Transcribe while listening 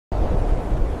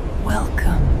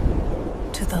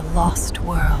the lost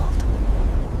world.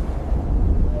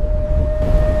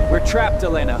 We're trapped,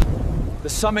 Elena. The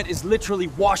summit is literally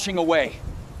washing away.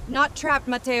 Not trapped,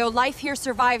 Matteo. Life here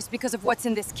survives because of what's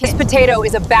in this kit. This potato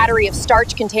is a battery of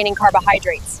starch-containing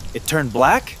carbohydrates. It turned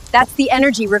black? That's the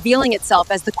energy revealing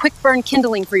itself as the quick-burn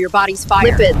kindling for your body's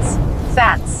fire. Lipids,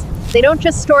 fats. They don't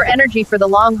just store energy for the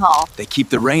long haul. They keep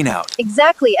the rain out.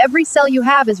 Exactly. Every cell you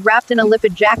have is wrapped in a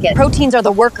lipid jacket. Proteins are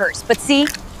the workers, but see?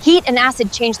 Heat and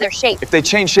acid change their shape. If they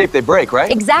change shape, they break,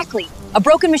 right? Exactly. A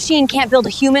broken machine can't build a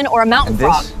human or a mountain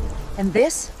frog. And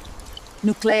this?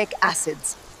 Nucleic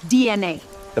acids, DNA.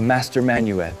 The master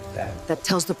manual. That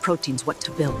tells the proteins what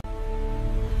to build.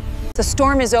 The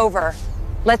storm is over.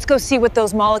 Let's go see what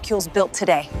those molecules built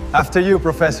today. After you,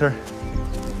 Professor.